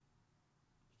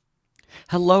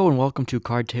Hello and welcome to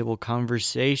Card Table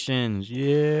Conversations.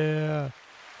 Yeah.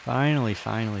 Finally.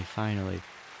 For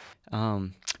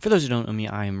those who don't know me,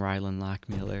 I am Rylan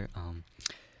Lockmiller.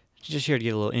 Just here to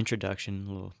give a little introduction,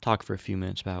 a little talk for a few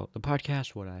minutes about the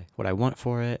podcast, what I want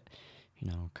for it,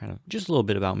 kind of just a little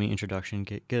bit about me, introduction,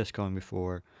 get us going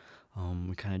before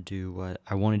we kind of do what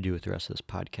I want to do with the rest of this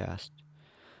podcast.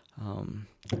 Um,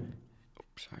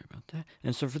 Sorry about that.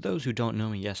 And so, for those who don't know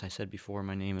me, yes, I said before,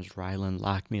 my name is Rylan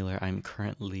Lockmiller. I'm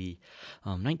currently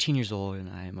 19 years old, and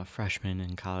I am a freshman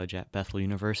in college at Bethel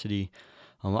University,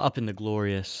 up in the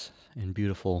glorious and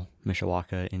beautiful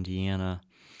Mishawaka, Indiana.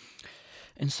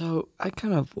 And so, I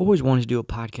kind of always wanted to do a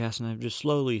podcast, and I've just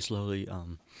slowly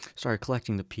started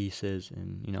collecting the pieces.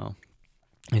 And,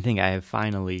 I think I have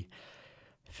finally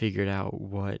figured out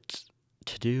what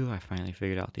to do. I finally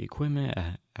figured out the equipment.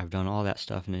 I've done all that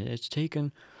stuff, and it's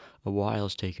taken a while.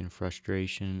 It's taken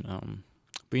frustration.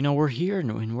 But we're here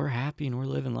and we're happy and we're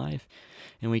living life,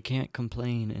 and we can't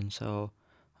complain. And so,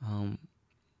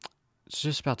 it's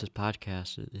just about this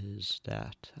podcast. Is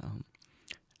that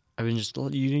I've been just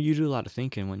you do a lot of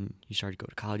thinking when you start to go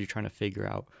to college. You're trying to figure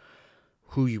out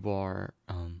who you are,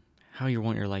 how you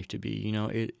want your life to be.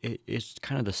 It's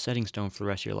kind of the setting stone for the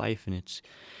rest of your life, and it's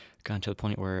gotten to the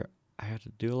point where I have to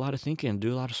do a lot of thinking,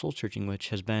 do a lot of soul searching, which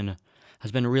has been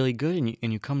really good,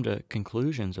 and you come to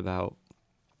conclusions about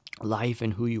life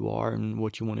and who you are and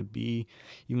what you want to be.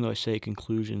 Even though I say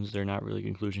conclusions, they're not really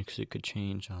conclusions because it could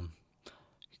change. It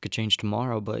could change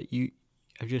tomorrow, but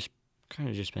I've just kind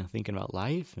of just been thinking about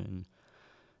life and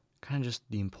kind of just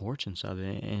the importance of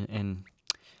it, and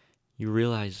you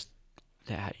realize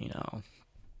that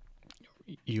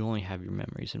you only have your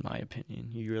memories, in my opinion.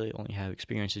 You really only have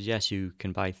experiences. Yes, you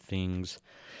can buy things.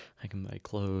 I can buy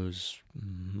clothes,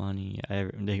 money.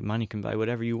 Money can buy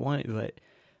whatever you want, but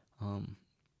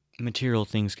material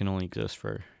things can only exist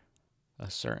for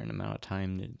a certain amount of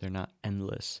time. They're not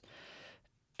endless.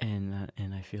 And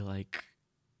I feel like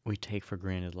we take for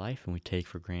granted life, and we take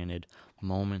for granted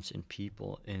moments and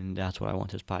people. And that's what I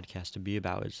want this podcast to be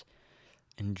about, is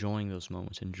enjoying those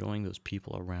moments, enjoying those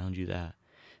people around you that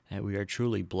we are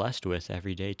truly blessed with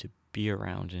every day to be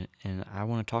around. And I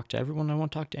want to talk to everyone. I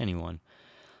want to talk to anyone.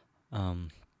 I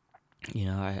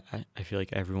feel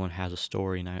like everyone has a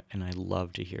story, and I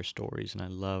love to hear stories, and I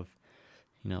love,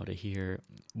 to hear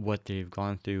what they've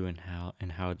gone through and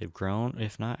how they've grown.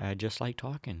 If not, I just like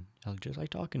talking. I just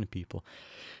like talking to people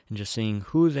and just seeing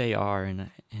who they are. And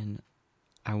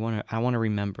I want to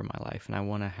remember my life, and I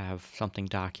want to have something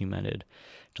documented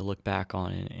to look back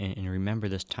on and remember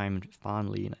this time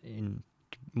fondly in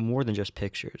more than just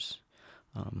pictures.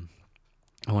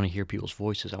 I want to hear people's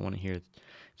voices. I want to hear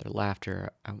their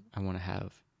laughter. I want to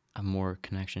have a more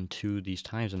connection to these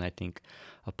times, and I think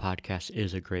a podcast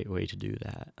is a great way to do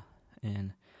that.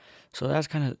 And so that's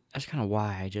kind of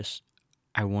why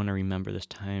I want to remember this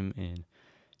time.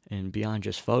 And beyond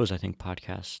just photos, I think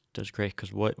podcast does great,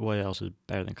 because what else is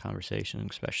better than conversation?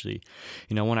 Especially,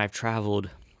 when I've traveled,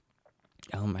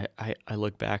 I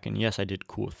look back, and yes, I did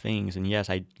cool things, and yes,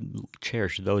 I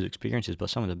cherish those experiences.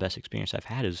 But some of the best experience I've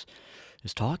had is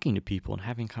talking to people and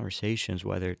having conversations.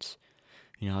 Whether it's,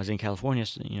 I was in California,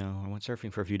 so, I went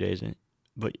surfing for a few days,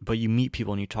 but you meet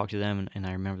people and you talk to them, and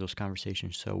I remember those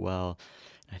conversations so well.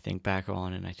 I think back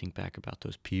about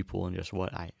those people and just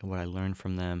what I learned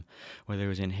from them, whether it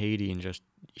was in Haiti and just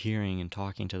hearing and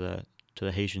talking to the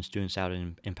Haitian students out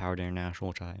in Empowered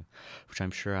International, which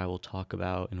I'm sure I will talk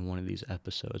about in one of these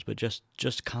episodes. But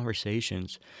just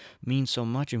conversations mean so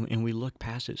much, and we look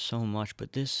past it so much.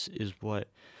 But this is what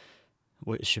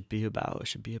it should be about. It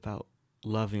should be about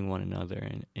loving one another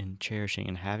and cherishing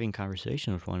and having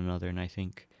conversations with one another. And I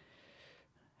think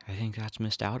that's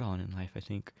missed out on in life. I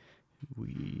think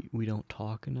we don't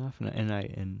talk enough,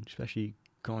 and especially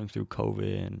going through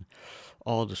COVID and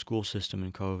all the school system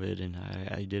in COVID, and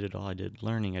I did it all. I did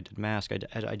learning, I did mask,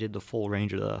 I did the full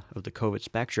range of the COVID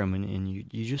spectrum, and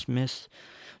you just miss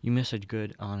a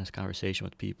good, honest conversation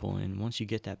with people. And once you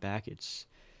get that back, it's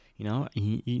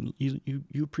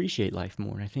you appreciate life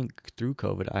more. And I think through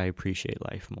COVID, I appreciate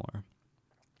life more.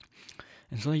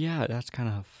 And so yeah, that's kind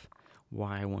of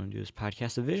why I want to do this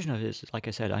podcast. The vision of it is, like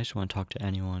I said, I just want to talk to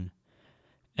anyone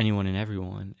and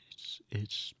everyone.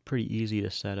 It's pretty easy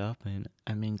to set up, and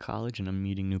I'm in college and I'm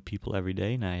meeting new people every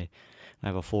day, and I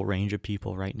have a full range of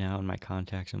people right now in my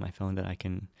contacts in my phone that I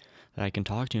can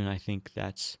talk to, and I think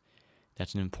that's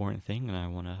an important thing. And I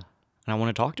want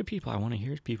to talk to people. I want to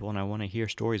hear people, and I want to hear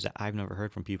stories that I've never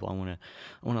heard from people. I want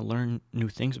to learn new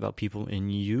things about people,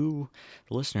 and you,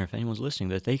 the listener, if anyone's listening,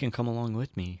 that they can come along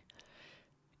with me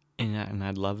and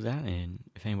I'd love that. And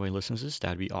if anybody listens to this,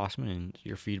 that'd be awesome. And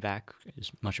your feedback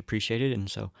is much appreciated. And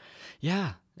so,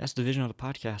 yeah, that's the vision of the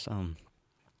podcast.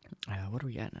 What are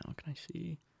we at now? Can I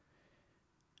see?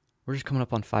 We're just coming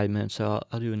up on 5 minutes, so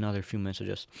I'll do another few minutes of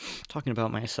just talking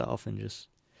about myself and just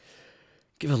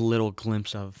give a little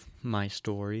glimpse of my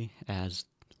story as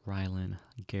Rylan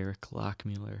Garrick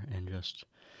Lockmuller, and just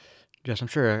I'm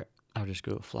sure I'll just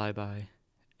go flyby,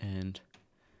 and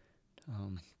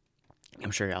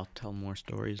I'm sure I'll tell more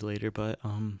stories later, but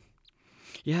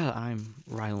yeah, I'm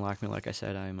Rylan Lockmuller. Like I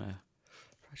said, I'm a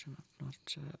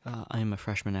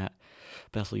freshman at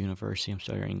Bethel University. I'm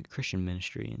studying Christian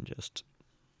ministry, and it's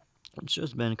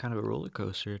just been kind of a roller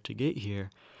coaster to get here.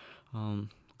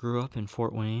 Grew up in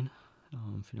Fort Wayne,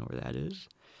 if you know where that is.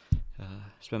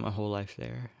 Spent my whole life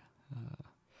there.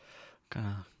 Kind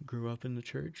of grew up in the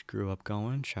church, grew up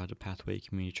going. Shout out to Pathway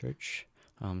Community Church.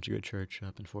 It's a good church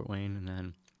up in Fort Wayne. And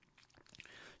then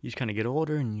you just kind of get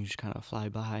older, and you just kind of fly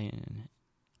by,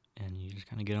 and you just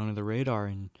kind of get under the radar,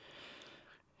 and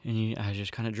I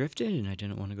just kind of drifted, and I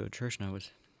didn't want to go to church, and I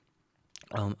was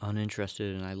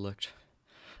uninterested, and I looked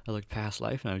past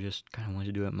life, and I just kind of wanted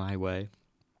to do it my way,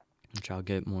 which I'll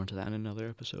get more into that in another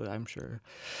episode, I'm sure.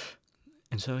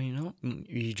 And so,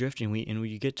 you drift, and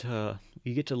we get to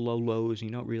low lows,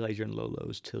 and you don't realize you're in low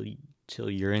lows till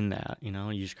you're in that, you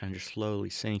just kind of just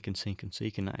slowly sink and sink and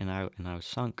sink, and I was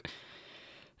sunk,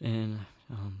 and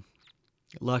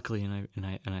luckily, and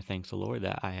I thank the Lord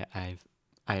that I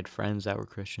had friends that were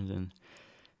Christians,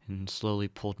 and slowly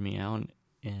pulled me out,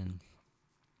 and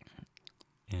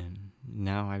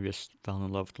now I just fell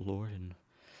in love with the Lord and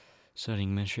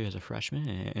studying ministry as a freshman,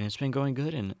 and it's been going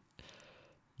good, and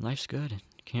life's good.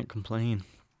 Can't complain.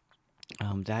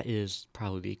 That is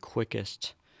probably the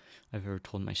quickest I've ever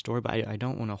told my story, but I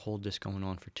don't want to hold this going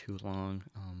on for too long.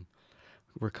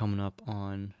 We're coming up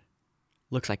on,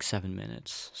 looks like 7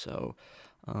 minutes. So,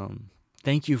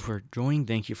 thank you for joining.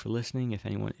 Thank you for listening. If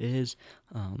anyone is,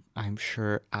 I'm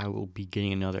sure I will be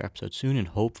getting another episode soon, and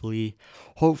hopefully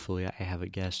I have a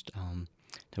guest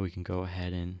that we can go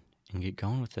ahead and get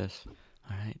going with this.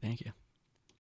 All right, thank you.